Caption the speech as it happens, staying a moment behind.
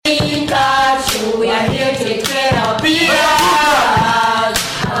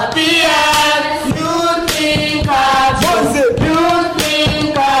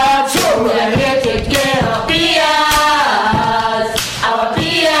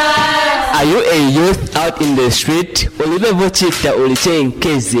Are you a youth out in the street? Well,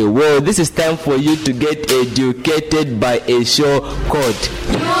 this is time for you to get educated by a show called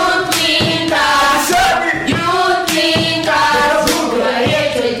Youth Thinkers. Youth Thinkers. We are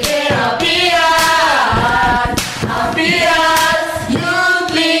here to get appearance. Youth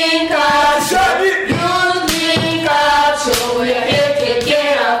Thinkers. Youth Thinkers. So we are here to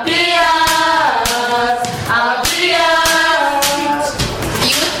get appearance.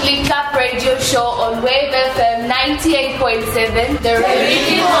 Youth Link Up Radio Show on Wave FM 98.7. The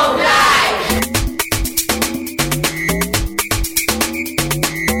Rhythm of Life.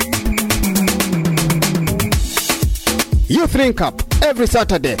 Youth Link Up every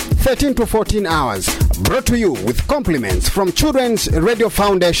Saturday, 13 to 14 hours. Brought to you with compliments from Children's Radio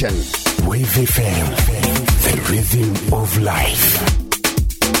Foundation. Wave FM, the rhythm of life.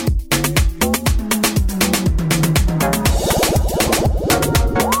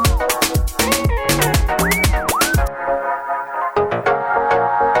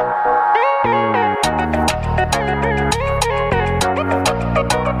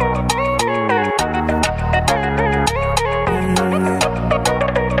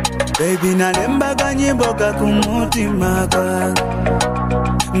 Baby nalembaga nyimbo kakumutima kwangu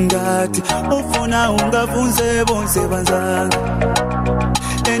ngati ufuna ungafunze bonse banzanga.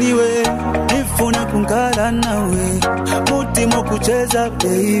 Anyway, nifuna kunkala nawe mutima kucheza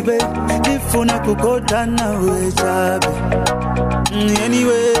baby, nifuna kukota nawe chabe.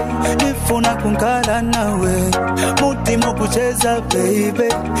 Anyway, nifuna kunkala nawe mutima kucheza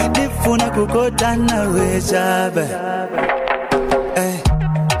baby, nifuna kukota nawe chabe.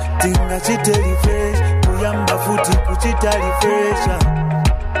 Tinga chiteli fresh, kuyamba futi kuchitali fresha.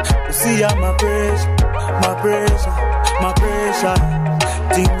 Usiya my pressure.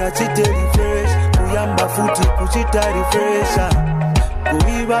 Tinga chiteli fresh, kuyamba futi kuchitali fresha.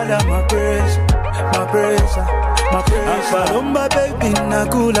 Kuibala my pressure. Afaromba baby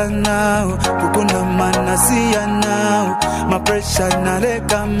nakula now, kukuna mana siya now. My pressure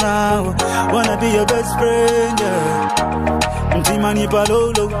naleka now, wanna be your best friend, yeah. Mtimani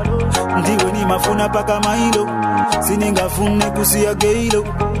palolo, ndiwe ni mafuna paka mailo. Siningafune kusiya geilo,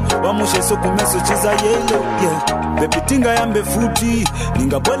 wamushe soku meso chiza yelo, yeah. Baby tinga yambe futi,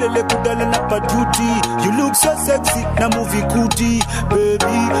 ninga bolele kudala na paduti. You look so sexy, na movie kuti. Baby,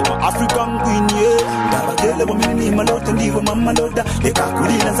 my African queen, yeah. Dabagele wamini malota, ndiwe mama loda. Eka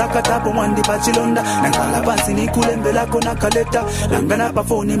kulina zakatapo mwandi pachilonda. Nankala pansi ni kulembela kona kaleta. Langana pa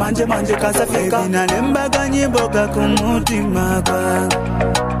phone manje kaza feka. Baby nalembaga nyimbo kakumutima kwa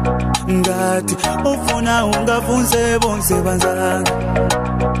ngati ufuna ungafunze bonse banzanga.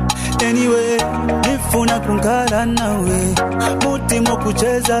 Anyway, nifuna kunkala nawe mutima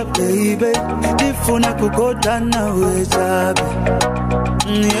kucheza baby, nifuna kukota nawe chabe.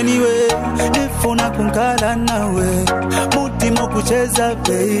 Anyway, nifuna kunkala nawe mutima kucheza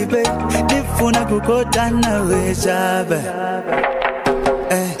baby, nifuna kukota nawe chabe.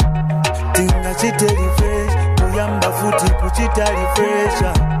 Tinga chiteli fresh, kuyamba futi kuchitali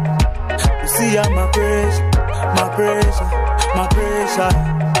fresha. Usiya my pressure.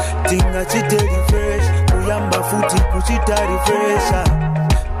 Tinga chiteli fresh, kuyamba futi kuchitali fresha.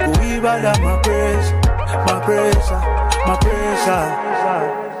 Kuibala my pressure.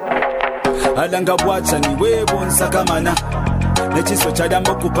 Alanga bwacha ni webo nsakamana, nechiso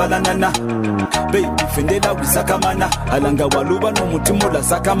chadambo kupalanana. Baby fendela wisakamana, alanga waluba no mutimula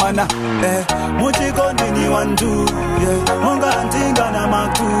sakamana. Muchikondi ni wandu, yeah. Monga antinga na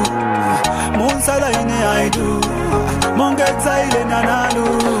maku, munsala ine aidu, monga tsaile nanalu.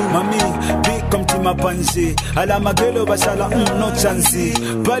 Mami, come to my panshi, ala magelo bashala no chance.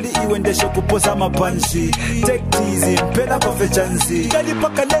 Bali iwendesho kupoza mapanshi. Take easy, pela kofe chansi. Kali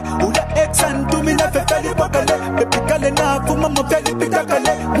pakale, ula exan tumi na fe kali pakale. Pepi kale na fuma mokali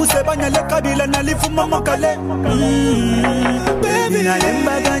pitakale. Musebanya le kabila na lifuma mokale. Baby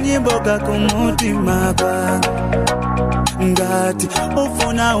nalembaga nyimbo kakumutima kwa ngati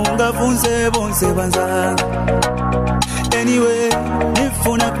ufuna ungafunze bonse banzanga. Anyway,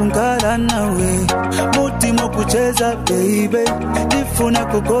 nifuna kunkala nawe mutima kucheza baby, nifuna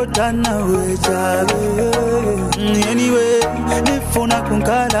kukota nawe chabe. Anyway, nifuna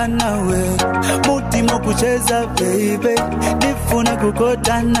kunkala nawe mutima kucheza baby, nifuna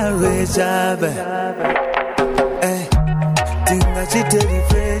kukota nawe chabe. Tinga chiteli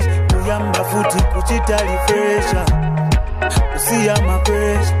fresh, kuyamba futi kuchitali fresha. Usiya my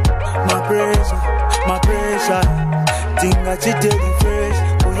pressure. Tinga chiteli fresh,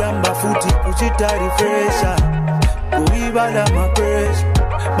 kuyamba futi kuchitali fresha. Kuibala my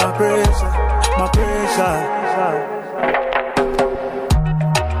pressure.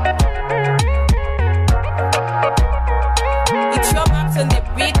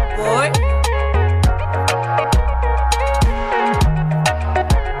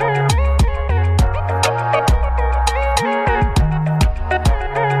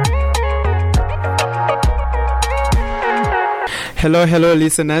 Hello,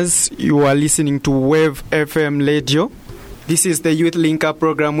 listeners. You are listening to Wave FM Radio. This is the Youth Link Up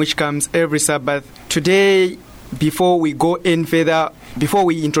program which comes every Sabbath. Today, before we go in further, before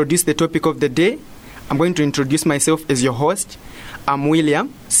we introduce the topic of the day, I'm going to introduce myself as your host. I'm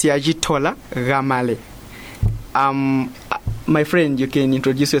William Siaji Tola Gamale. My friend, you can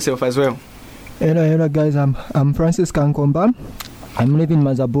introduce yourself as well. Hello guys. I'm Francis Kankomba. I'm living in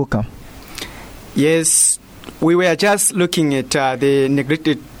Mazabuka. Yes, we were just looking at the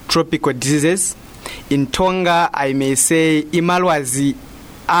neglected tropical diseases. In Tonga, I may say imalwazi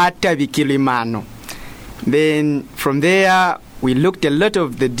atabikilimano. Then from there, we looked at a lot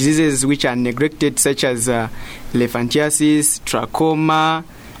of the diseases which are neglected, such as elephantiasis, trachoma,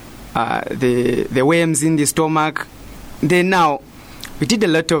 the worms in the stomach. Then now, we did a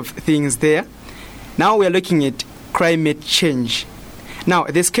lot of things there. Now we are looking at climate change. Now,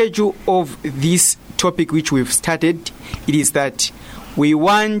 the schedule of this topic which we've started, it is that we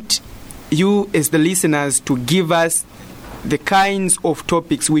want you as the listeners to give us the kinds of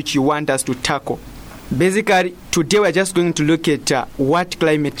topics which you want us to tackle. Basically, today we're just going to look at what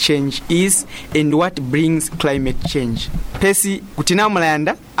climate change is and what brings climate change. Pesi kutina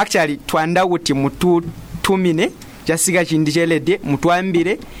mulanda actually twanda wuti mutu tumine jasiga chindichelede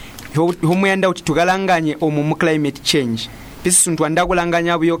mutuambire humuyanda uti tugalanganye omu climate change. Pesi twanda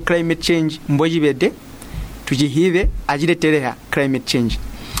kulanganya buyo climate change mbojibede tujihive ajiretereha climate change.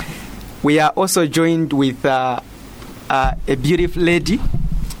 We are also joined with a beautiful lady.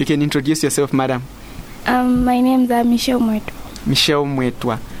 You can introduce yourself, madam. My name is Michelle Mwetwa. Michelle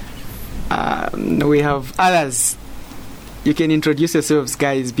Mwetwa. We have others. You can introduce yourselves,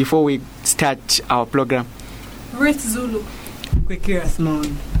 guys, before we start our program. Ruth Zulu. Kwekera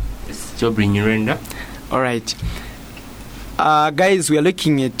Simone. Jobring Renda. All right. Guys, we are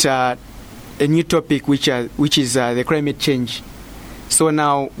looking at a new topic, which is the climate change. So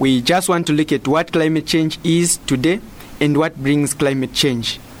now we just want to look at what climate change is today and what brings climate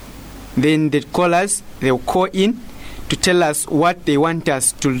change. Then the callers, they'll call in to tell us what they want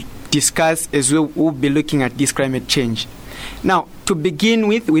us to discuss as we'll be looking at this climate change. Now, to begin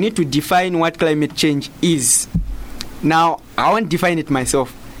with, we need to define what climate change is. Now, I won't define it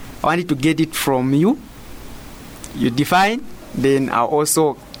myself. I wanted to get it from you. You define, then I'll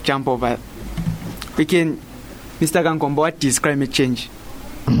also jump over. We can, Mr. Kankomba, what is climate change?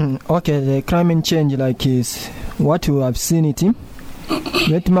 Okay, the climate change is what you have seen it.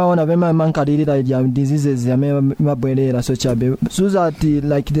 Maona vema mankadirira ya diseases ya mabwelera so chabe so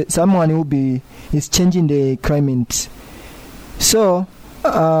that someone who is changing the climate. So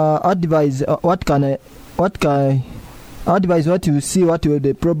advise what you see, what will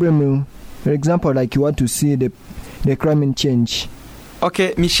the problem, for example, like you want to see the climate change.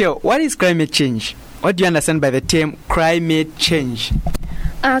 Okay, Michelle, what is climate change? What do you understand by the term climate change?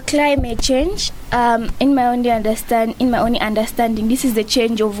 Climate change, in my only understanding, this is the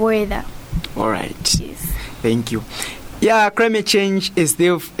change of weather. All right. Yes. Thank you. Yeah, climate change is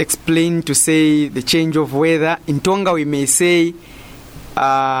they've explained to say the change of weather. In Tonga, we may say,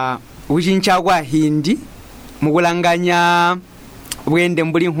 ujinchagwa hindi, mugulanganya, wende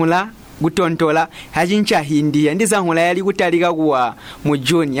mbulihula, gutontola, hajincha hindi, yandiza hula yali gutaliga guwa mu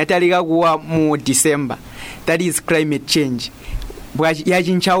June, yataliga guwa mu December. That is climate change.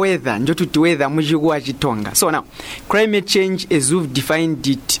 Yajincha weather, njotuti weather mujigwa jitonga. So now, climate change, as we've defined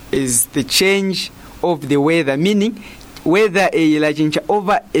it, is the change of the weather, meaning weather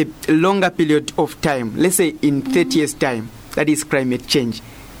over a longer period of time, let's say in 30 years' time. That is climate change.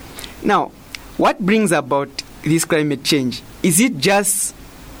 Now, what brings about this climate change? Is it just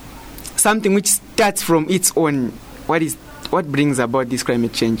something which starts from its own? What brings about this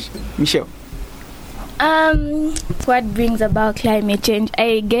climate change? Michelle? What brings about climate change?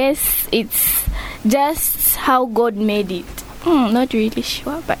 I guess it's just how God made it. Not really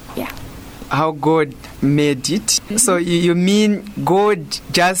sure, but yeah. How God made it? Mm-hmm. So you mean God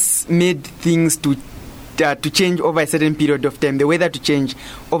just made things to change over a certain period of time, the weather to change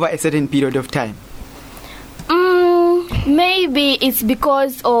over a certain period of time? Maybe it's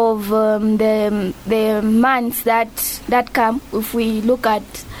because of the months that come. If we look at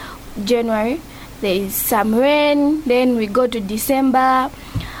January, there is some rain. Then we go to December.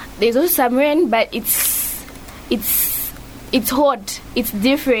 There's also some rain, but it's hot. It's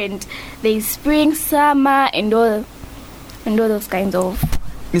different. There is spring, summer, and all those kinds of.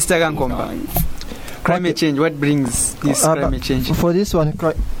 Mr. Kankomba, climate change. What brings this climate change? For this one,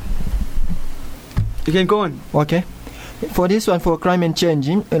 you can go on. Okay. For this one, for climate change,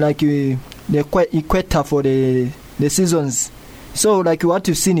 like the equator for the seasons. So, like you want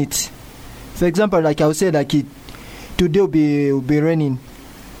to see it. For example, like I would say, like today will be raining.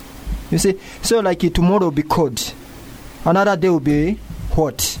 You see, so like tomorrow will be cold, another day will be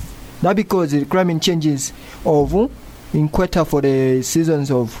hot. That because the climate changes of equator for the seasons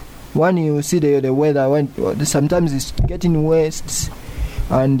of when you see the weather when sometimes it's getting west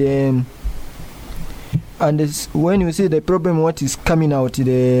and when you see the problem what is coming out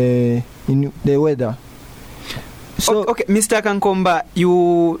in the weather. So okay, Mr. Kankomba,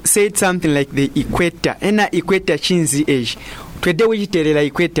 you said something like the equator. Ena equator chinzi age. Twede wujiterera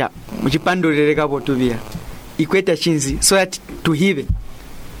equator mujipandoleleka botubia. Equator chinzi so that to hive.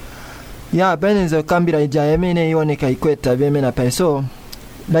 Yeah, benzo kambira ijayemene ioneka equator bemena pa. So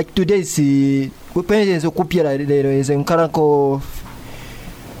like today si kupenzo kupira lero ezenkarako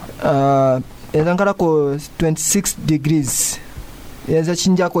 26 degrees. Yenza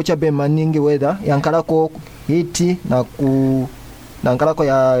chinjako cha bema ningi weather yankarako hiti na nkalako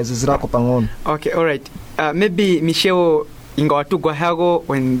ya zizirako pangono. Okay, all right. Maybe Michelle ingawatugwa hago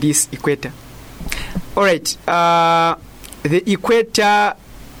on this equator. All right. The equator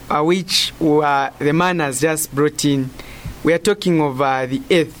which the man has just brought in, we are talking of the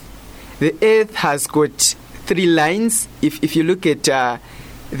Earth. The Earth has got 3 lines. If you look at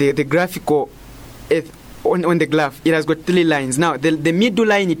the graphical Earth on the graph, it has got 3 lines. Now, the middle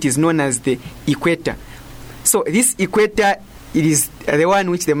line, it is known as the equator. So this equator, it is the one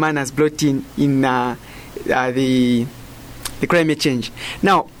which the man has brought in the climate change.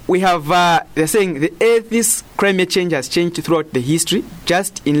 Now, we have, they're saying the Earth's climate change has changed throughout the history.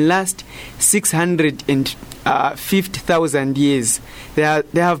 Just in last 650,000 years, there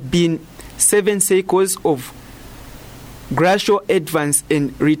have been 7 cycles of gradual advance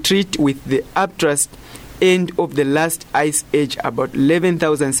and retreat, with the upthrust end of the last ice age about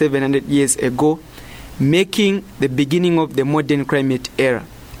 11,700 years ago, making the beginning of the modern climate era.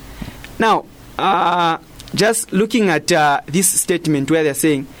 Now, just looking at this statement where they're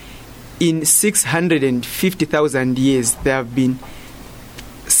saying in 650,000 years there have been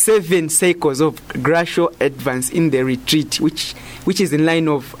 7 cycles of gradual advance in the retreat, which is in line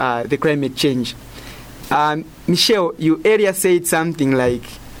of the climate change. Michelle, you earlier said something like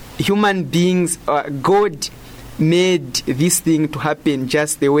human beings, God made this thing to happen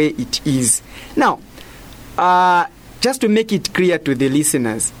just the way it is. Now, just to make it clear to the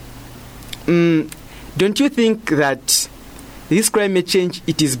listeners, don't you think that this climate change,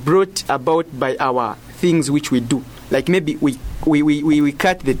 it is brought about by our things which we do? Like maybe we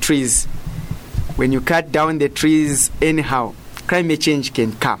cut the trees. When you cut down the trees, anyhow, climate change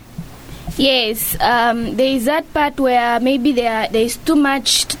can come. Yes, there is that part where maybe there is too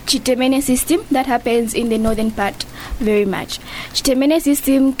much Chitemene system that happens in the northern part, very much. Chitemene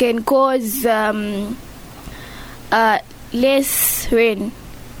system can cause less rain,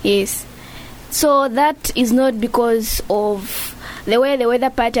 yes. So that is not because of the way the weather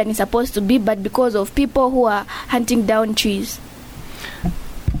pattern is supposed to be, but because of people who are hunting down trees.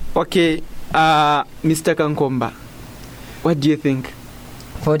 Okay, Mr. Kankomba, what do you think?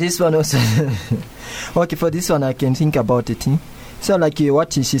 For this one also, okay, for this one I can think about it. So like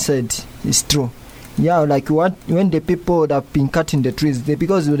what she said is true. Yeah, like when the people that have been cutting the trees,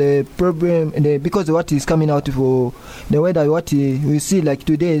 because of the problem, because of what is coming out for the weather, what we see like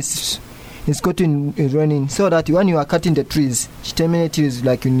today is getting raining. So that when you are cutting the trees, Chitemene trees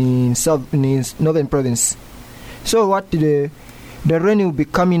like in northern province, so what the rain will be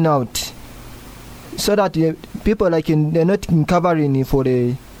coming out. So that the people like they're not covering for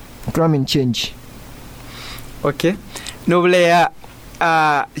the climate change. Okay. Noble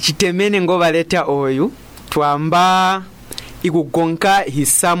Chitemene ngobaleta oyu twamba igugonka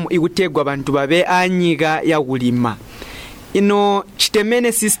hisamu igutegwa abantu babe anyiga ya ulima. Ino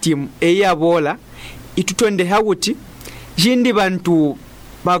Chitemene system eyabola itutonde hawuti jindi bantu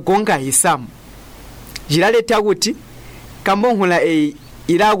bagonka hisamu. Jilaleta wuti kambonhula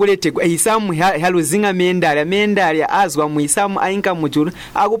iraguletegwa hisamu haluzinga mendalia azwa mu hisamu ainka mujuru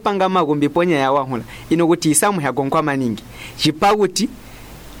agupanga magombe ponya ya wahula ino guti hisamu hagonkwa maningi jipaguti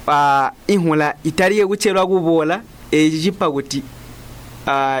inhula italiye gucherwa gubola jipaguti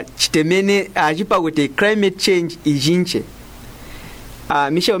Chitemene jipaguti climate change ijinche.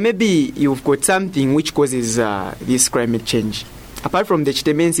 Michelle, maybe you've got something which causes this climate change apart from the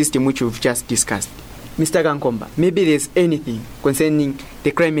Chitemene system which we've just discussed. Mr. Kankomba, maybe there's anything concerning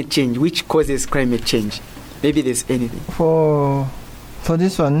the climate change which causes climate change. Maybe there's anything. For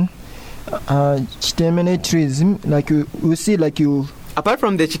this one, Chitemene trees, like you see, like you. Apart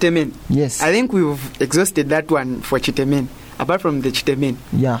from the Chitemene, yes, I think we've exhausted that one for Chitemene. Apart from the Chitemene,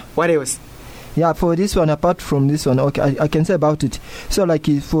 yeah. What else? Yeah, for this one, apart from this one, okay, I can say about it. So, like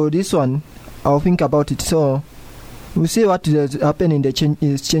for this one, I'll think about it. So, we see what is happening.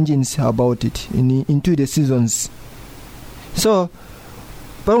 Is changing about it into the seasons. So,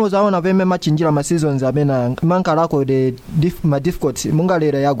 pamoja aona veme machinjira ma seasons abena mankalako the difficult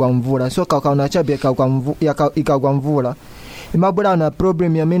mungalera yagwa mvula so kakaona chabe ikagwa mvula imabula na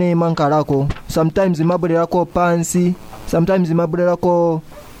problem yamene mankalako sometimes imabula ko pansi sometimes imabula ko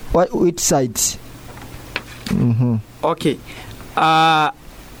which sides. Okay,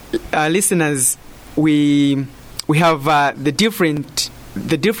 listeners, we have the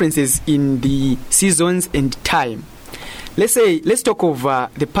differences in the seasons and time. Let's talk of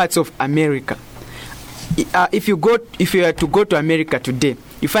the parts of America. If you are to go to America today,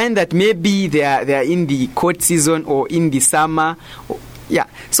 you find that maybe they are in the cold season or in the summer.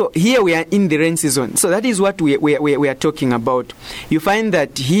 So here we are in the rain season. So that is what we are talking about. You find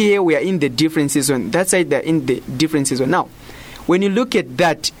that here we are in the different season. That side they are in the different season. Now, when you look at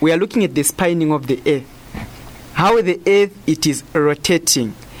that, we are looking at the spinning of the earth. How the earth it is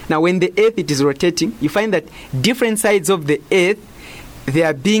rotating. Now, when the earth it is rotating, you find that different sides of the earth, they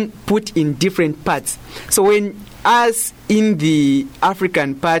are being put in different parts. So when us in the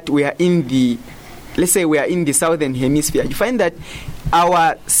African part, we are in the, let's say we are in the southern hemisphere, you find that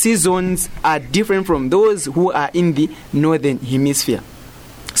our seasons are different from those who are in the northern hemisphere.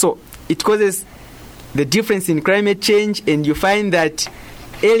 So it causes the difference in climate change, and you find that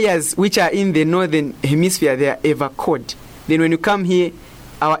areas which are in the northern hemisphere, they are ever cold. Then when you come here,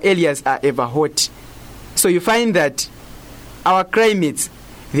 our areas are ever hot. So you find that our climates,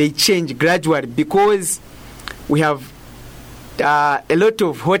 they change gradually because we have a lot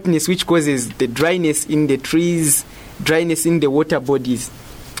of hotness which causes the dryness in the trees, dryness in the water bodies.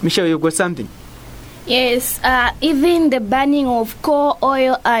 Michelle, you've got something? Yes, even the burning of coal,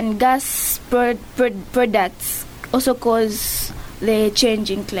 oil and gas products also cause the change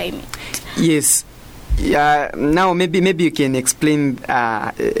in climate. Yes. Now maybe you can explain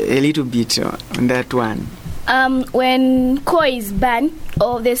a little bit on that one. When coal is burned,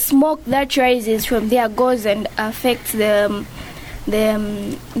 or the smoke that rises from there goes and affects the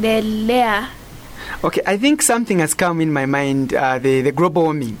layer. Okay, I think something has come in my mind. The global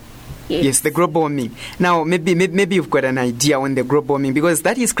warming. Yes, the global warming. Now maybe you've got an idea on the global warming because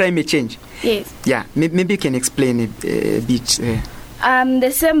that is climate change. Yes. Yeah, maybe you can explain it a bit.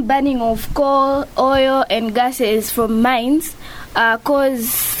 The same burning of coal, oil, and gases from mines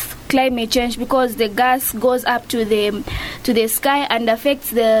cause climate change because the gas goes up to the sky and affects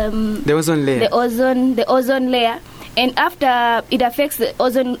the ozone layer. The ozone layer, and after it affects the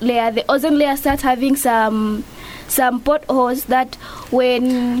ozone layer starts having some potholes that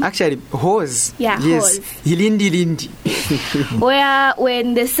when actually hose. Yeah, yes, hose. Hilindi. Where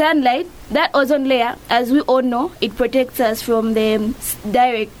when the sunlight, that ozone layer, as we all know, it protects us from the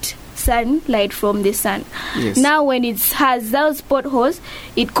direct sunlight from the sun. Yes. Now when it has those potholes,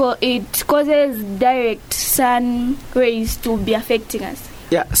 it causes direct sun rays to be affecting us.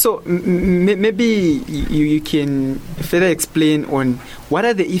 Yeah, so maybe you can further explain on what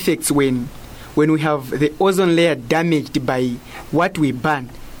are the effects when we have the ozone layer damaged by what we burn.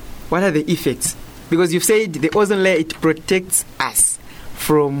 What are the effects? Because you've said the ozone layer, it protects us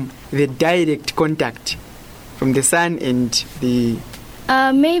from the direct contact from the sun and the...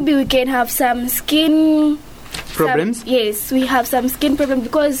 maybe we can have some skin... problems? Yes, we have some skin problems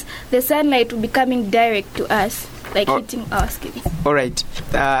because the sunlight will be coming direct to us, like hitting our skin. All right.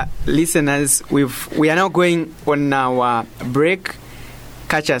 Listeners, we are now going on our break.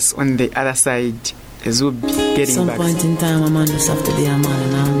 Catch us on the other side as we'll be getting some back. Some point in time, a man just have to be a man,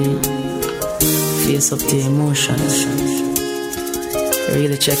 and I mean, face up to emotions.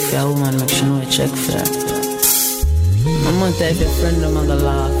 Really check for a woman, make sure you check for her. I'm gonna tell your friend, I'm gonna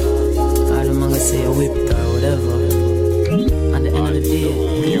laugh, or I'm gonna say a whip or whatever. At the end of the day,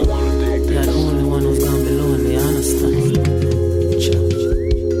 you're the only one who's gonna be lonely, understand?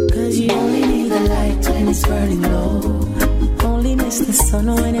 Cause you only need the light when it's burning low. Only miss the sun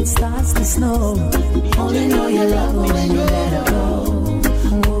when it starts to snow. Only know you love her when you let her go.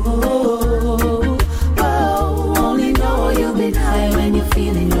 Whoa, whoa. Only know you've been high when you're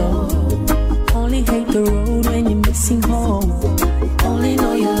feeling low. Only hate the road when you're missing home. Only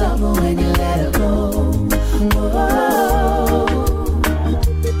know you love her when you let her go. Whoa,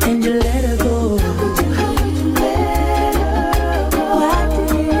 and you let her go.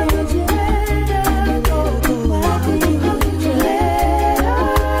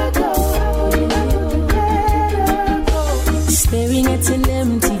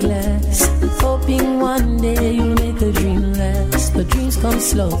 But dreams come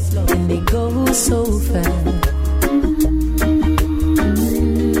slow and they go so fast.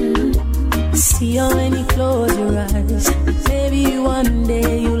 See how when you close your eyes. Maybe one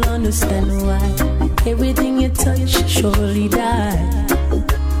day you'll understand why everything you touch surely die.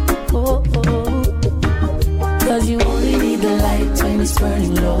 Oh, oh. Cause you only need the light when it's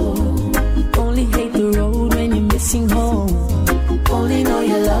burning low. Only hate the road when you're missing home. Only know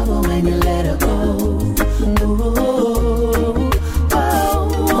you love her when you let her go. Oh,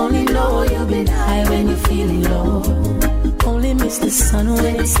 oh. Only know you've been high when you're feeling low. Only miss the sun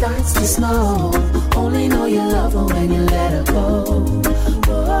when it starts to snow. Only know you love her when you let her go.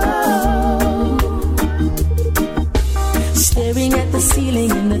 Oh. Staring at the ceiling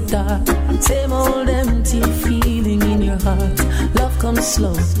in the dark. Same old empty feeling in your heart. Love comes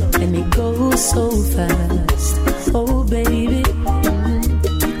slow and it goes so fast. Oh baby,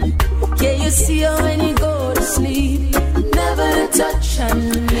 yeah, you see her when you go to sleep. Never to touch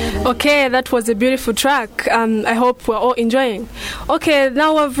and never. Okay, that was a beautiful track. I hope we're all enjoying. Okay,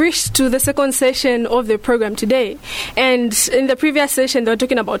 now we've reached to the second session of the program today. And in the previous session, they were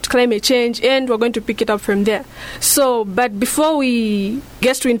talking about climate change, and we're going to pick it up from there. So, but before we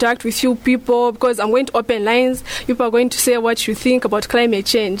get to interact with you people, because I'm going to open lines, people are going to say what you think about climate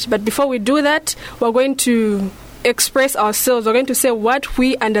change. But before we do that, we're going to express ourselves. We're going to say what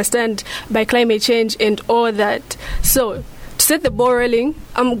we understand by climate change and all that. So, to set the ball rolling,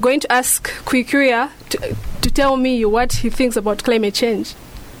 I'm going to ask Kwikuria to tell me what he thinks about climate change.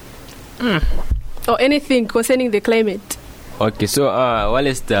 Or anything concerning the climate. Okay, so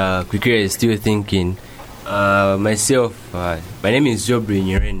whilst Kwikuria is still thinking, myself, my name is Jobri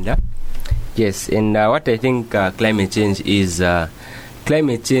Nyirenda. Yes, and what I think climate change is,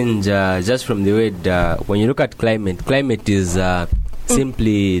 climate change, just from the word, when you look at climate is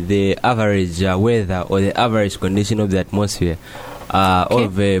simply the average weather or the average condition of the atmosphere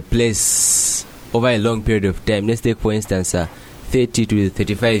of a place over a long period of time. Let's take, for instance, 30 to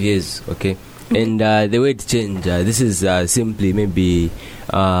 35 years, okay? And the word change, this is simply maybe,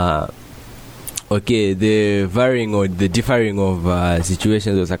 the varying or the differing of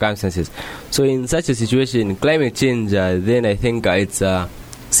situations or circumstances. So in such a situation, climate change, then I think it's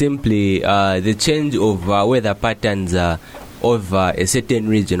simply the change of weather patterns of a certain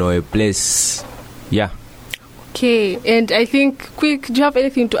region or a place. Yeah. Okay, and I think, Quick, do you have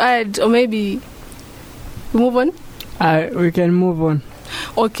anything to add, or maybe we move on? We can move on.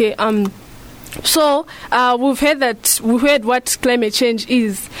 Okay. So we've heard what climate change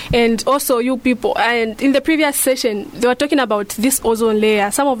is, and also you people. And in the previous session, they were talking about this ozone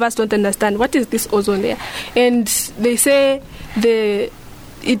layer. Some of us don't understand what is this ozone layer, and they say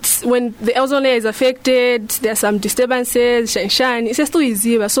it's when the ozone layer is affected, there are some disturbances, shine. It's just too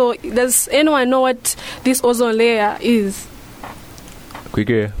easy. So does anyone know what this ozone layer is?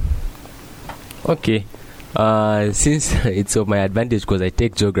 Quicker. Okay. Since it's of my advantage because I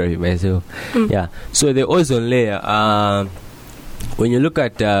take geography myself. Yeah. So the ozone layer, when you look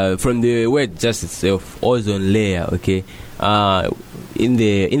at from the word just itself, ozone layer, okay, in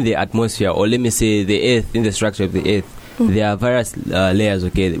the atmosphere, or let me say the earth, in the structure of the earth, there are various layers,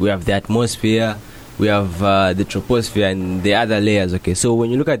 okay. We have the atmosphere, we have the troposphere, and the other layers, okay. So when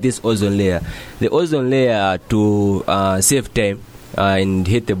you look at this ozone layer, the ozone layer, to save time and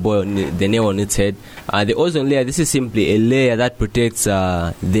hit the nail on its head, the ozone layer, this is simply a layer that protects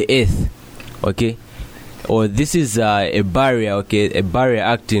the earth, okay. Or this is a barrier, okay, a barrier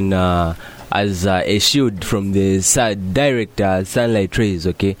acting as a shield from the direct sunlight rays,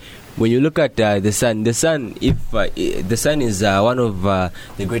 okay. When you look at the sun, the sun is one of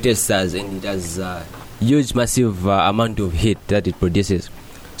the greatest stars, and it has huge, massive amount of heat that it produces.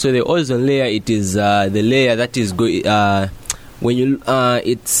 So the ozone layer, it is the layer that is when you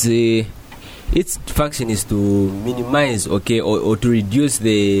its function is to minimize, okay, or to reduce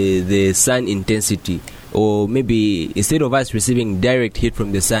the sun intensity, or maybe instead of us receiving direct heat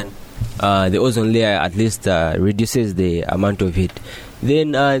from the sun, the ozone layer at least reduces the amount of heat.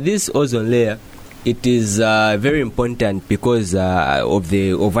 Then this ozone layer, it is very important because of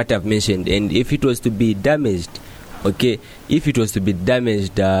what I've mentioned. And if it was to be damaged, okay, if it was to be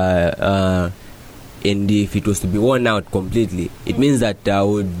damaged and if it was to be worn out completely, it means that I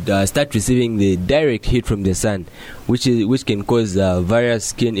would start receiving the direct heat from the sun, which can cause various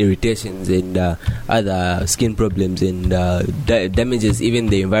skin irritations and other skin problems, and damages even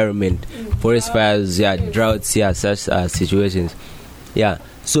the environment, forest fires, droughts, such situations. Yeah,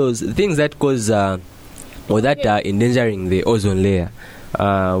 so things that cause or that are endangering the ozone layer,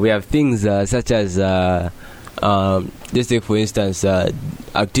 we have things such as let's take for instance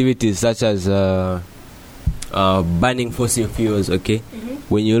activities such as burning fossil fuels, okay.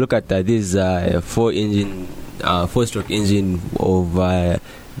 When you look at this four-stroke engine of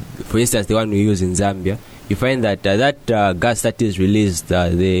for instance the one we use in Zambia, you find that that gas that is released,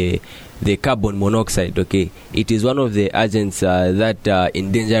 the carbon monoxide, okay, it is one of the agents that are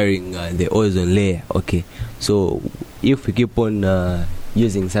endangering the ozone layer, okay. So if we keep on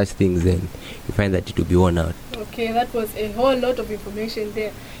using such things, then you find that it will be worn out. Okay, that was a whole lot of information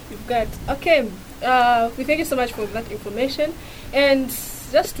there you've got. Okay, we thank you so much for that information. And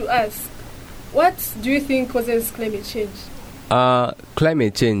just to ask, what do you think causes climate change?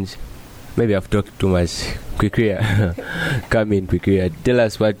 Climate change, maybe I've talked too much. Quickly, come in quickly. Tell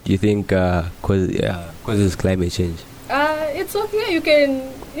us what you think causes climate change. It's okay, you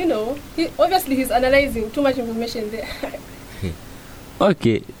can, obviously he's analyzing too much information there.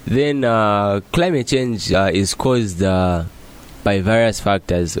 Okay, then climate change is caused by various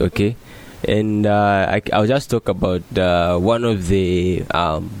factors, okay? And I'll just talk about one of the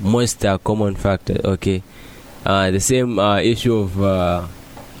most common factors, okay? The same issue of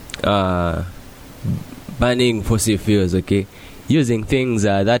burning fossil fuels, okay? Using things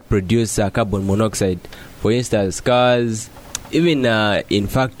that produce carbon monoxide. For instance, cars, even in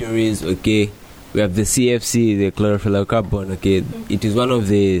factories, okay? We have the CFC, the chlorofluorocarbon, okay? It is one of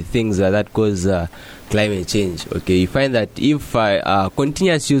the things that cause climate change, okay? You find that if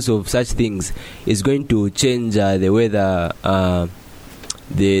continuous use of such things is going to change the weather,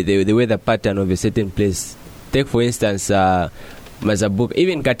 the weather pattern of a certain place. Take, for instance, Mazabuka,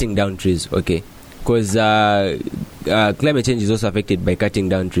 even cutting down trees, okay? Because climate change is also affected by cutting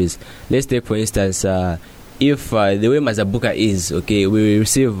down trees. Let's take, for instance, if the way Mazabuka is, okay, we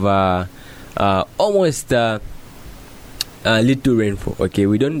receive almost little rainfall, okay?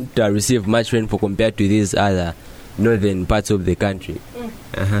 We don't receive much rainfall compared to these other northern parts of the country.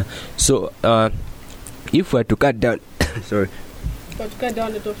 So if we are to cut down sorry, to cut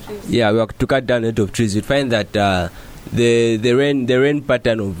down a lot of trees. Yeah, we have to cut down a lot of trees. You'd find that the rain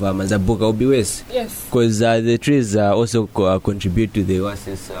pattern of Mazabuka will be worse. Yes. Because the trees also contribute to the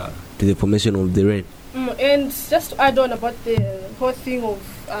to the formation of the rain. And just to add on about the whole thing of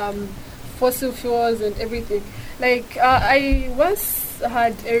fossil fuels and everything, like I once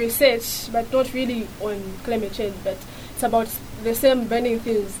had a research, but not really on climate change, but it's about the same burning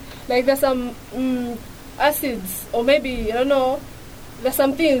things. Like there's some acids, or maybe, I don't know, there's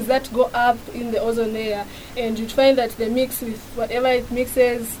some things that go up in the ozone layer, and you find that they mix with whatever it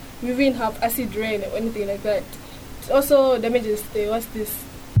mixes. We even have acid rain or anything like that. It also damages the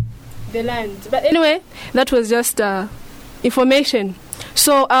land. But anyway, that was just information.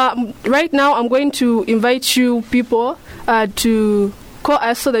 So right now I'm going to invite you people to call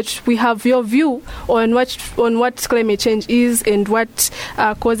us so that we have your view on what climate change is and what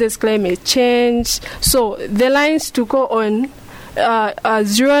causes climate change. So the lines to call on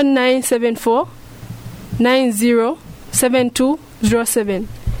 0974 907207,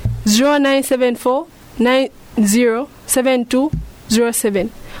 0974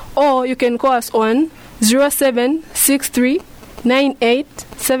 907207, or you can call us on 0763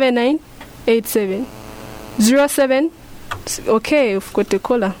 987987. 07. Okay, we've got a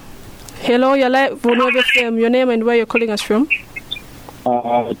caller. Hello, you're live on FM. Your name and where you're calling us from?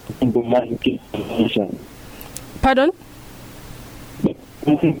 Pardon?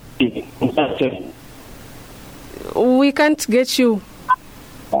 We can't get you.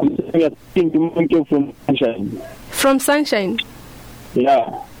 From Sunshine. From Sunshine?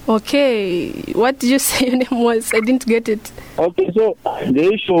 Yeah. Okay. What did you say your name was? I didn't get it. Okay, so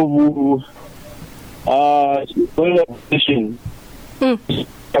the issue of pollution,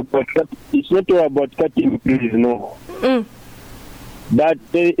 it's not all about cutting trees, no. But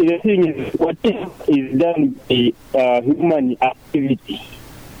the thing is, whatever is done by human activity,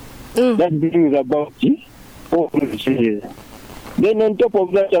 that brings about all the changes. Then on top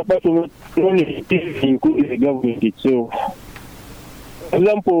of that, apart from it, only includes the government itself. For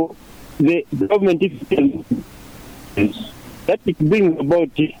example, the government that it brings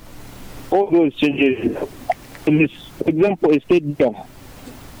about all those changes. For example, a stadium,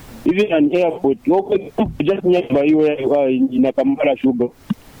 even an airport, just nearby you in a Kampala Sugar.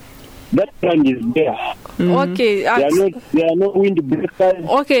 That land is there. Okay. There are no wind breakers.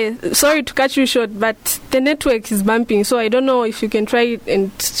 Okay, sorry to cut you short, but the network is bumping, so I don't know if you can try it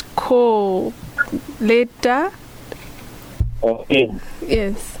and call later. Okay.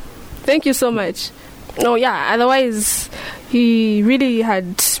 Yes. Thank you so much. Oh, yeah, otherwise he really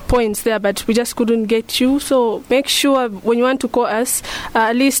had points there, but we just couldn't get you. So make sure when you want to call us,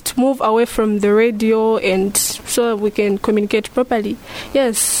 at least move away from the radio and so we can communicate properly.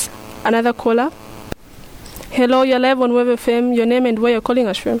 Yes. Another caller. Hello, you're live on Web FM. Your name and where you're calling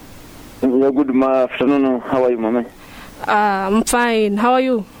us from? Good afternoon. How are you, Mama? I'm fine. How are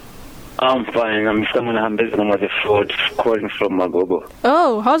you? I'm fine. I'm someone I'm based on the Ford calling from Magobo.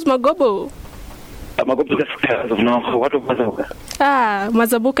 Oh, how's Magobo? Magobo is as of now. What of Mazabuka?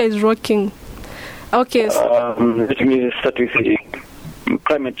 Mazabuka is rocking. Okay. Let me start with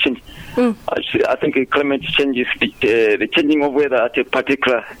climate change. I think climate change is the changing of weather at a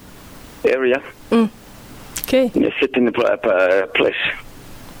particular area. Okay. In a certain place.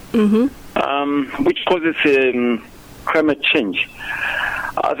 Which causes climate change.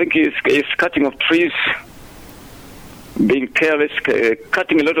 I think it's cutting of trees, being careless,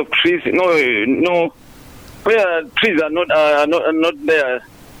 cutting a lot of trees. No, where trees are not there.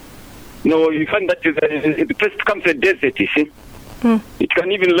 No, you find that the place becomes a desert. You see, it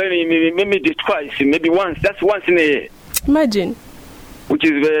can even rain maybe twice, maybe once. That's once in a. Imagine. Which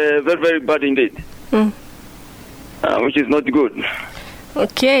is very, very bad indeed. Which is not good.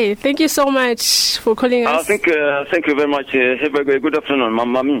 Okay, thank you so much for calling us. Thank you very much. Have a good afternoon,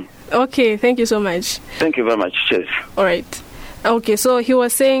 Mami. Okay, thank you so much. Thank you very much. Cheers. All right. Okay, so he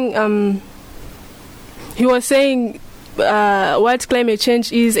was saying what climate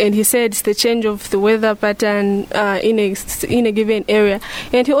change is, and he said it's the change of the weather pattern in a given area.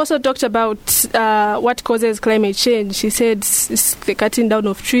 And he also talked about what causes climate change. He said it's the cutting down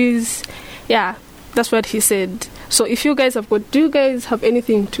of trees. Yeah, that's what he said. So if you guys do you guys have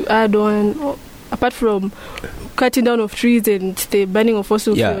anything to add on, apart from cutting down of trees and the burning of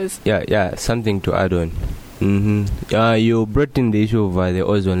fossil fuels? Yeah, something to add on. You brought in the issue of the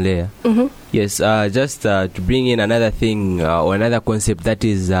ozone layer. Yes, just to bring in another thing or another concept that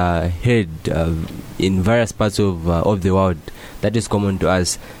is heard in various parts of the world that is common to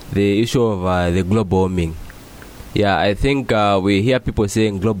us, the issue of the global warming. Yeah, I think we hear people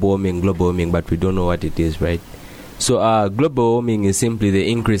saying global warming, but we don't know what it is, right? So global warming is simply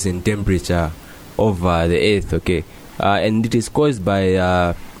the increase in temperature of the earth, okay? And it is caused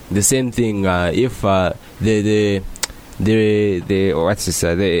by the same thing if the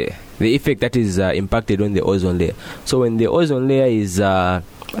effect that is impacted on the ozone layer. So when the ozone layer is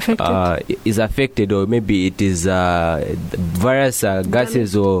affected, or maybe it is various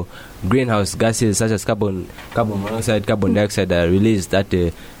gases or greenhouse gases such as carbon monoxide, carbon dioxide are released that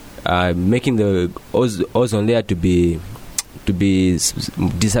making the ozone layer to be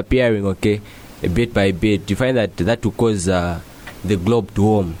disappearing, okay, bit by bit. You find that will cause the globe to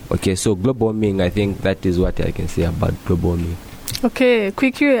warm. Okay, so global warming, I think that is what I can say about global warming. Okay,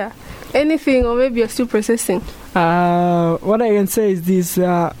 quick here. Anything, or maybe you're still processing? What I can say is this.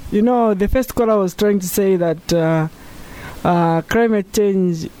 The first caller was trying to say that climate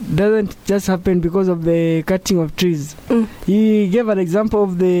change doesn't just happen because of the cutting of trees. He gave an example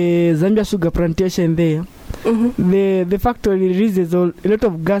of the Zambia sugar plantation there. The factory releases a lot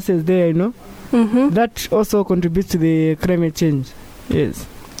of gases there, that also contributes to the climate change. Yes.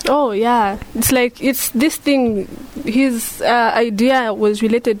 Oh yeah, it's like this thing. His idea was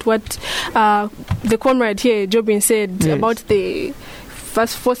related to what the comrade here, Jobin, said about the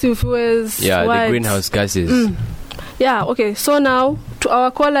fossil fuels. Yeah, the greenhouse gases. Yeah. Okay. So now to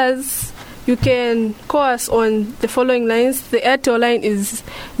our callers, you can call us on the following lines. The Airtel line is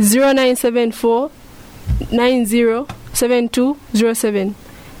 0974 907207.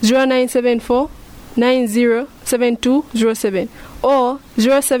 0974 907207 or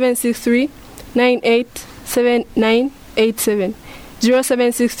 0763 987987.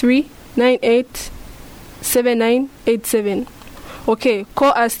 0763 987987. Okay,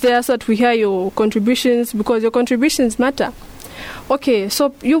 call us there so that we hear your contributions, because your contributions matter. Okay,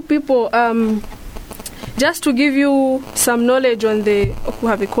 so you people, just to give you some knowledge on the... we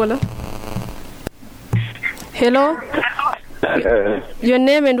have a caller. Hello? Your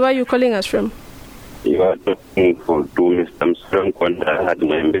name and where are you calling us from? You are talking to Mr. Msonkwanda at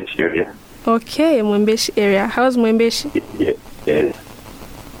Mwembeshi area. Okay, Mwembeshi area. How's Mwembeshi? Yes.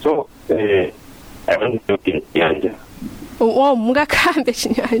 So, I want to talk in Nyanja. Oh, Mugakambe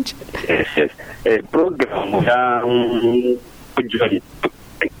Chinyanja. Yes. A program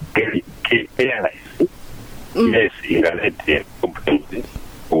yes, ingalete competencies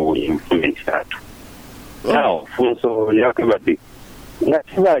or implement that. Now, funso yakabati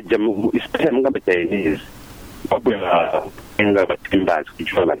ngatibaja especially mga Chinese babula nga batimbas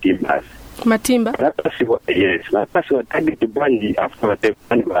kuchwa batimbas matimba napasi target bandi after the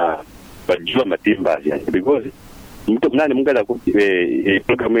bajua matimbas yani, because mtu mnani mungala kuti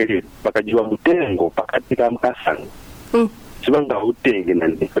program ile pakajua mutengo pakatika mkasanga sibanga utenge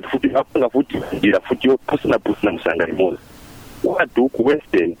nani futi apanga futi ila futi personal musanga limoza watu ku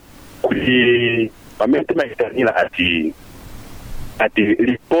western kuli pametema itanila ati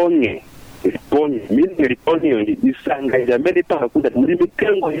liponye Litoni isanga mbele paka kuda muri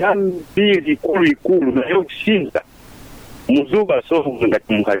mitengo ya mbili ikulu nayo kushinda muzuba so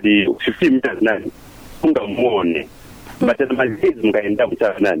ngati mukadi 50 meters nani unga muone batana mazizi ngaenda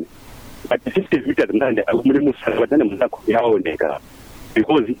mutara nani but 50 meters nani muri musala batana muzako yaoneka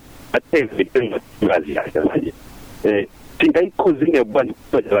because atenge mitengo ngazi yake tinga ikozi ne bwana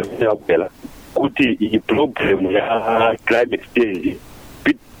kutoja babela kuti i problem ya climate change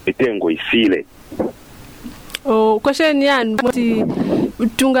mitengo isile. Question yan muti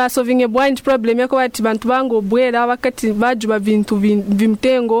tunga solving a blind problem yako bati bantu bango bwera wakati bajuba vintu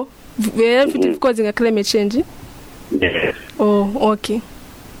vimtengo very causing a climate change. Yes. Okay.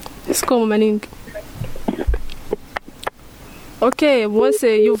 Sikomo maningi. Okay, once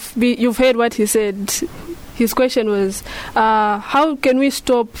you've heard what he said. His question was, how can we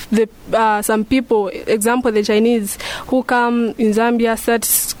stop the some people, example the Chinese, who come in Zambia,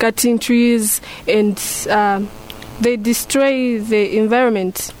 start cutting trees and they destroy the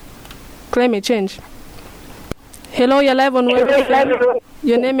environment, climate change? Hello, you're live on web.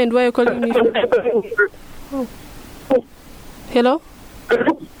 Your name and where you're calling me from? Hello?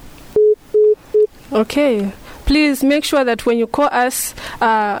 Okay. Please make sure that when you call us,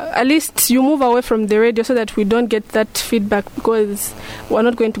 at least you move away from the radio so that we don't get that feedback, because we're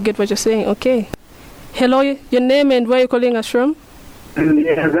not going to get what you're saying. Okay. Hello, your name and where you're calling us from?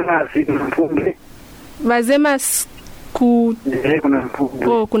 Vazemas kuna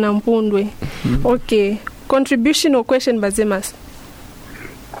Mpundwe. Okay. Contribution or question, Vazemas?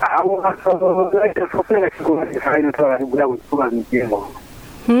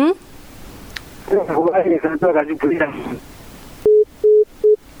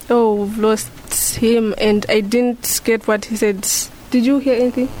 Oh, we've lost him and I didn't get what he said. Did you hear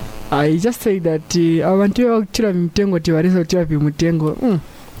anything? I just said that avantu kutira mitengo tivarisa kutira mitengo.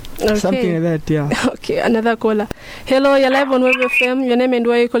 Okay. Something like that, yeah. Okay, another caller. Hello, you're live on Web FM. Your name and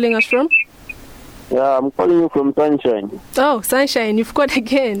where are you calling us from? Yeah, I'm calling you from Sunshine. Oh, Sunshine, you've called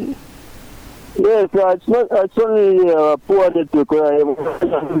again. Yes, it's only poor network where I'm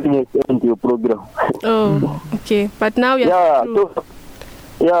listening to your program. Oh, okay. But now you're I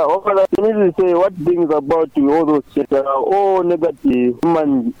need to say what things about all those all negative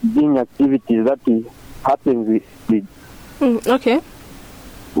human being activities that happens with okay.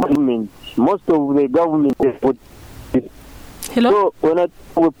 Most of the government effort. Hello? So when I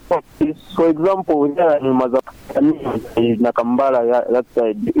talk about this, for example, here in Mazabuka, in Nakambala, that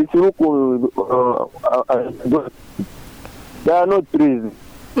side, if you look, there are no trees.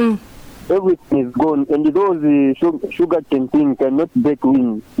 Everything is gone, and those sugar cane things cannot break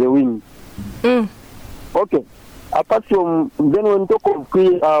the wind. Okay. Apart from then, when talk of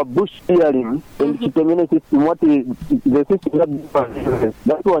bush clearing and the system, what is the system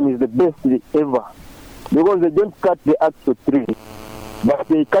that one is the best ever, because they don't cut the actual tree, but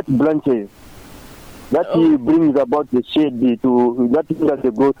they cut branches. That brings about the shade that hinders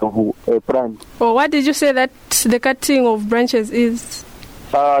the growth of a plant. Oh, what did you say that the cutting of branches is?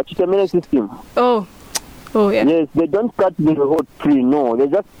 Chitamene system. Oh, yeah. Yes, they don't cut the whole tree. No, they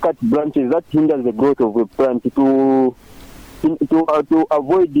just cut branches that hinders the growth of a plant to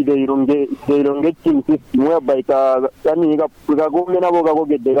avoid the elongating system whereby the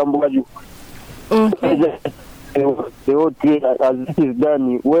whole tree as this is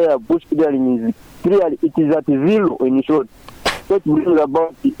done, where bush clearing is clearly it is at zero in short. That brings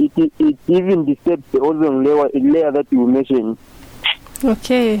about it even disturbs the ozone layer that you mentioned.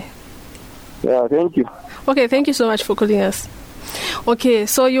 Okay. Yeah, thank you. Okay, thank you so much for calling us. Okay,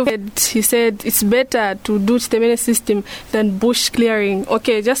 so he said it's better to do the system than bush clearing.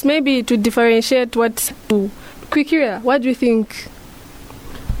 Okay, just maybe to differentiate what to. Quick, what do you think?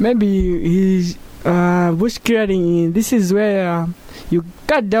 Maybe bush clearing, this is where you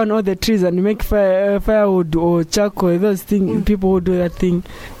cut down all the trees and make firewood or charcoal, those things. People who do that thing,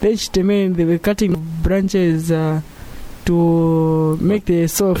 they were cutting branches to make the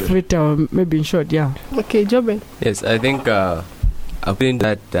soil fertile, maybe in short, yeah. Okay, Jobin. Yes, I think according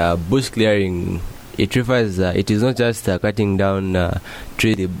to that bush clearing, it refers, it is not just cutting down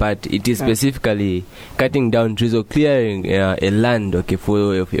trees, but it is specifically cutting down trees or clearing a land, okay,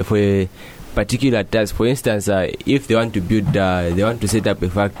 for a particular task. For instance, if they want to build, they want to set up a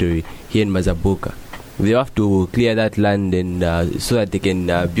factory here in Mazabuka, they have to clear that land and so that they can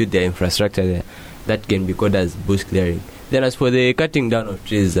build their infrastructure there. That can be called as bush clearing. Then as for the cutting down of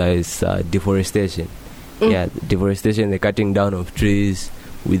trees, is deforestation. Yeah, deforestation, the cutting down of trees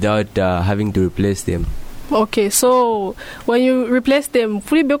without having to replace them. Okay, so when you replace them,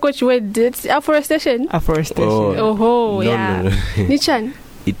 fully because you did afforestation? Afforestation. Oh, yeah. No. Nichan?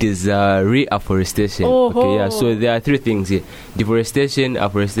 it is reforestation. Okay, yeah. So there are three things here: deforestation,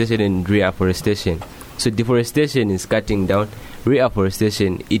 afforestation, and reforestation. So deforestation is cutting down.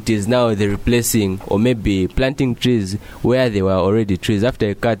 Reforestation, it is now the replacing or maybe planting trees where there were already trees. After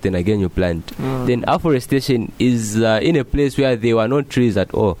you cut, then again you plant. Then afforestation is in a place where there were no trees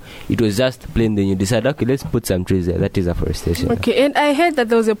at all. It was just plain. Then you decide, okay, let's put some trees there. That is afforestation. Okay, and I heard that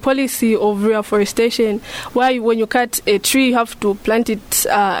there was a policy of reforestation where when you cut a tree, you have to plant it,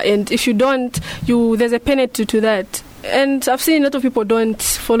 and if you don't, there's a penalty to that. And I've seen a lot of people don't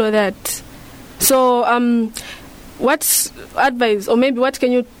follow that. So, what advice, or maybe what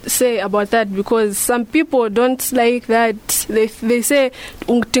can you say about that? Because some people don't like that. They say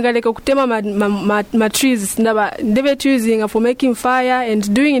tingaleka kutema ma trees, never choosing for making fire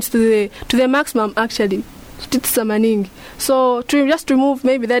and doing it to the maximum actually. So to just remove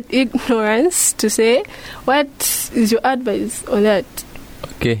maybe that ignorance, to say, what is your advice on that?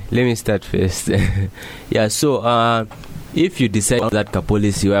 Okay, let me start first. Yeah, so if you decide on that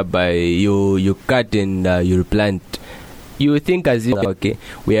policy whereby you cut and you replant, you think as if okay,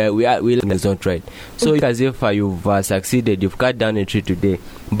 we is not right. So as if you've succeeded, you've cut down a tree today,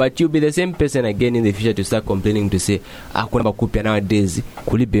 but you'll be the same person again in the future to start complaining to say kuna bakupya nowadays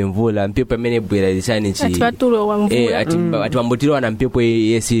kulibe mvula mpepo mene bwera lisani chi atiwambotiriwa na mpepo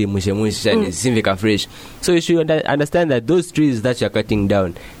yesi mushe simvika fresh. So you should understand that those trees that you're cutting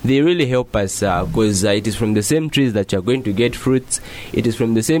down, they really help us because it is from the same trees that you're going to get fruits. It is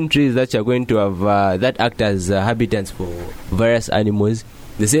from the same trees that you're going to have that act as habitats for various animals.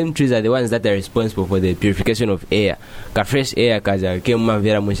 The same trees are the ones that are responsible for the purification of air. Fresh air So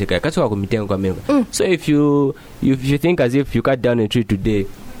if you think as if you cut down a tree today,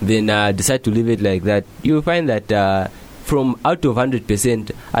 then decide to leave it like that, you will find that from out of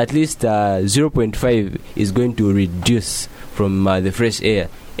 100%, at least 0.5 is going to reduce from the fresh air.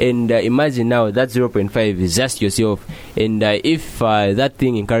 And imagine now that 0.5 is just yourself. And if that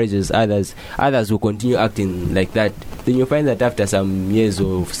thing encourages others will continue acting like that. Then you find that after some years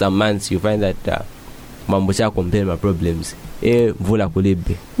or some months, you find that mambo cha complain my problems. Mvula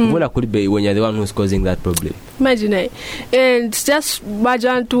kulibe when you're the one who's causing that problem. Imagine. And just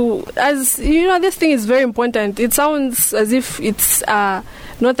Bajan to, as you know, this thing is very important. It sounds as if it's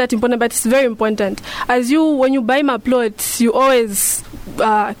not that important, but it's very important. When you buy my plot, you always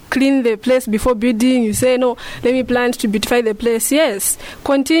clean the place before building. You say, no, let me plant to beautify the place. Yes,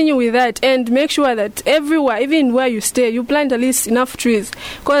 continue with that and make sure that everywhere, even where you stay, you plant at least enough trees.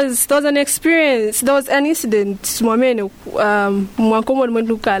 Because there was an incident, there was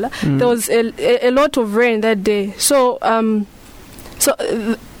a lot of rain that day. So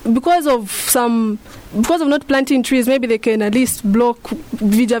because of not planting trees, maybe they can at least block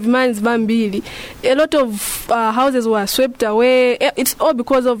Vijavimans Vambili. A lot of houses were swept away. It's all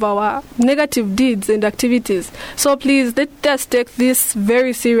because of our negative deeds and activities. So please, let us take this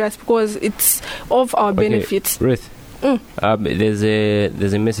very serious because it's of our benefit. Ruth, there's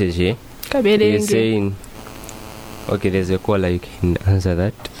a message here. He's saying, okay, there's a caller, you can answer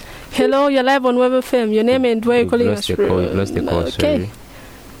that. Hello, you're live on Web FM. Your name and where you're calling us from. Lost the call, okay. Sorry.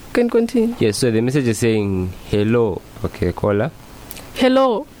 Can continue. Yes, so the message is saying, hello. Okay, caller.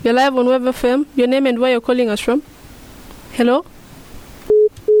 Hello, you're live on Web FM. Your name and where you're calling us from. Hello?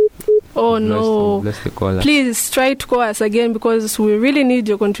 Oh, no. Lost the caller. Please try to call us again because we really need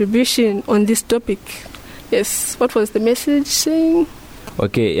your contribution on this topic. Yes, what was the message saying?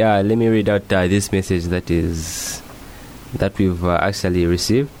 Okay, yeah, let me read out this message that we've actually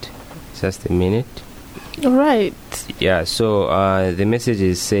received. Just a minute. All right. Yeah, so the message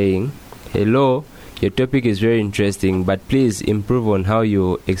is saying, hello, your topic is very interesting, but please improve on how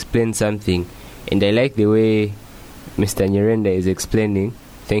you explain something. And I like the way Mr. Nyirenda is explaining.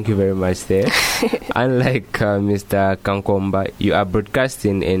 Thank you very much there. Unlike Mr. Kankomba, you are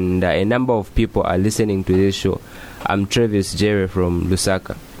broadcasting and a number of people are listening to this show. I'm Travis Jerry from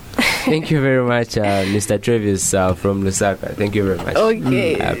Lusaka. Thank you very much, Mr. Travis from Lusaka. Thank you very much.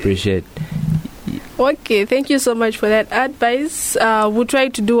 Okay. I appreciate it. Okay, thank you so much for that advice. We'll try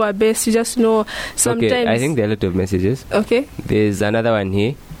to do our best to just know sometimes. Okay, I think there are a lot of messages. Okay. There's another one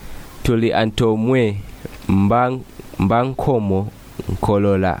here. Tuli antomwe mbankomo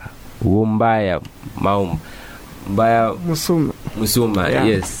nkolola wumbaya maum. Mbaya Musuma. Yeah.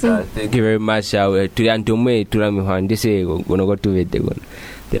 Yes. Thank you very much. Tuli antomwe tulamihwandise gonogotuvedegona.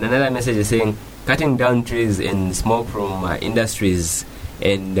 Then another message is saying cutting down trees and smoke from industries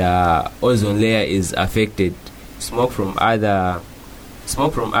and ozone layer is affected. Smoke from other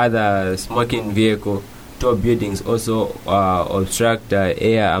smoking vehicle, tall buildings also obstruct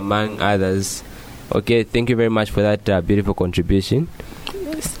air among others. Okay, thank you very much for that beautiful contribution.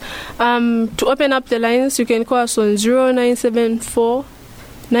 To open up the lines, you can call us on 0974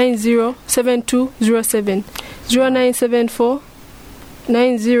 907207. 0974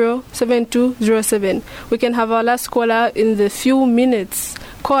 907207. We can have our last caller in the few minutes.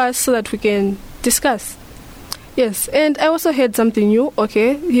 Call us so that we can discuss. Yes, and I also heard something new.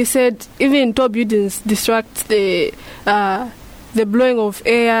 Okay, he said even tall buildings distract the blowing of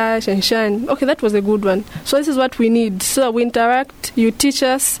air, shanshan. Okay, that was a good one. So this is what we need, so that we interact, you teach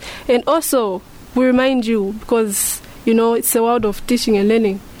us, and also we remind you, because it's a world of teaching and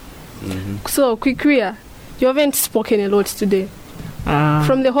learning. So Kwikria, you haven't spoken a lot today.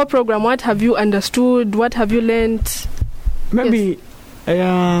 From the whole program, what have you understood? What have you learned? Maybe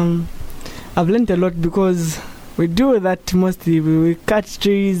I've learned a lot, because we do that mostly. We cut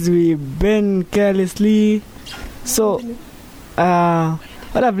trees, we burn carelessly. So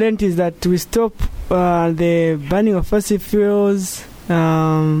what I've learned is that we stop the burning of fossil fuels, we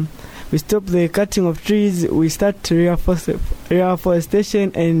stop the cutting of trees, we start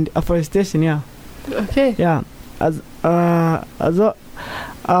reforestation and afforestation. Yeah. Okay. Yeah.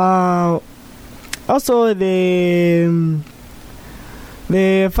 Also the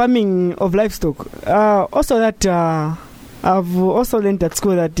farming of livestock. Also that I've also learned at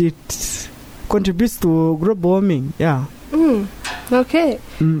school that it contributes to global warming. Yeah. Okay.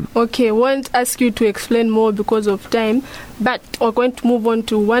 Okay, won't ask you to explain more because of time, but we're going to move on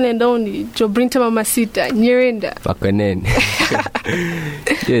to one and only Jobrinta Mamasita Nyirenda.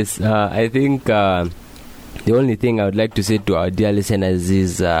 Yes, I think the only thing I would like to say to our dear listeners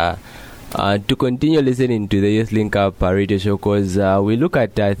is to continue listening to the Youth Link Up radio show, because we look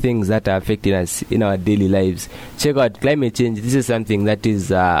at things that are affecting us in our daily lives. Check out climate change. This is something that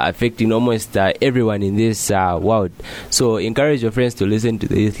is affecting almost everyone in this world. So encourage your friends to listen to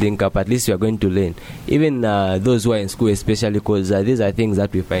the Youth Link Up. At least you are going to learn. Even those who are in school, especially, because these are things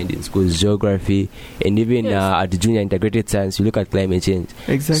that we find in schools, geography, and even at the junior integrated science, you look at climate change.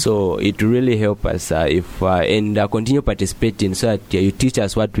 Exactly. So it will really help us if and continue participating, so that you teach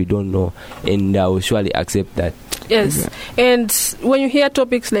us what we don't know, and I will surely accept that. Yes, and when you hear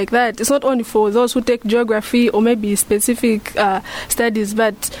topics like that, it's not only for those who take geography or maybe specific studies,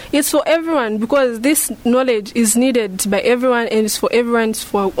 but it's for everyone, because this knowledge is needed by everyone, and it's for everyone's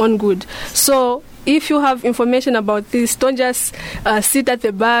for our own good. So if you have information about this, don't just sit at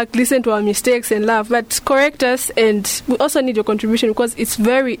the back, listen to our mistakes and laugh, but correct us, and we also need your contribution, because it's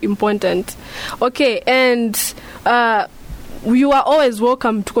very important. Okay, and you are always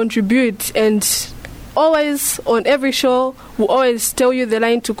welcome to contribute, and always on every show we always tell you the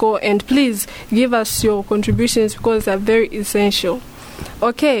line to call, and please give us your contributions, because they're very essential.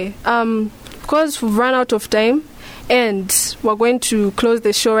 Okay, because we've run out of time and we're going to close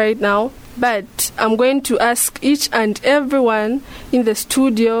the show right now, but I'm going to ask each and everyone in the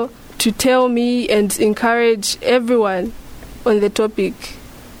studio to tell me and encourage everyone on the topic.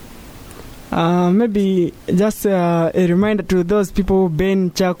 Maybe just a reminder to those people who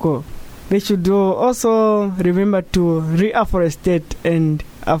burn charcoal. They should also remember to reforestate and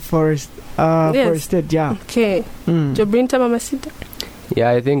forestate. Yeah. Okay. Jobrinta Mamasita.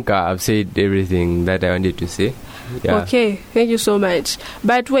 Yeah, I think I've said everything that I wanted to say. Yeah. Okay, thank you so much.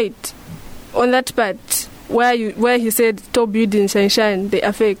 But wait, on that part where he said tall buildings shine, they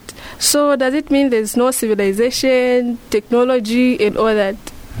affect. So does it mean there's no civilization, technology, and all that?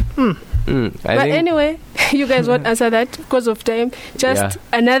 But anyway, you guys won't answer that because of time. Just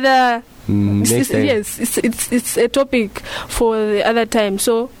another. It's a topic for the other time.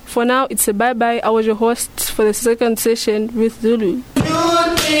 So for now, it's a bye-bye. I was your host for the second session with Zulu.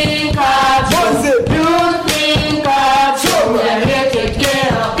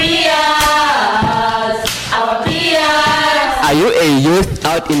 Are you a youth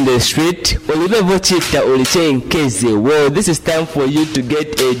out in the street? Well, this is time for you to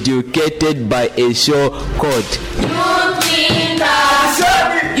get educated by a show called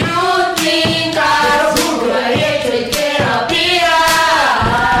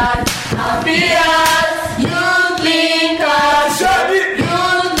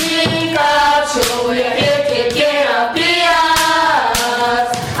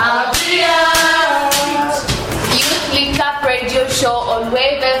Show on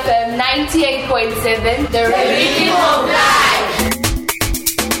Wave FM 98.7, the rhythm of life.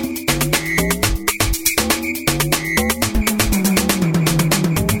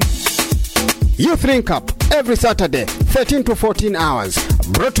 Youth Link Up every Saturday, 13 to 14 hours.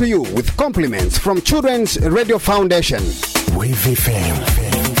 Brought to you with compliments from Children's Radio Foundation. Wave FM,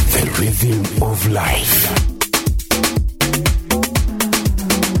 the rhythm of life.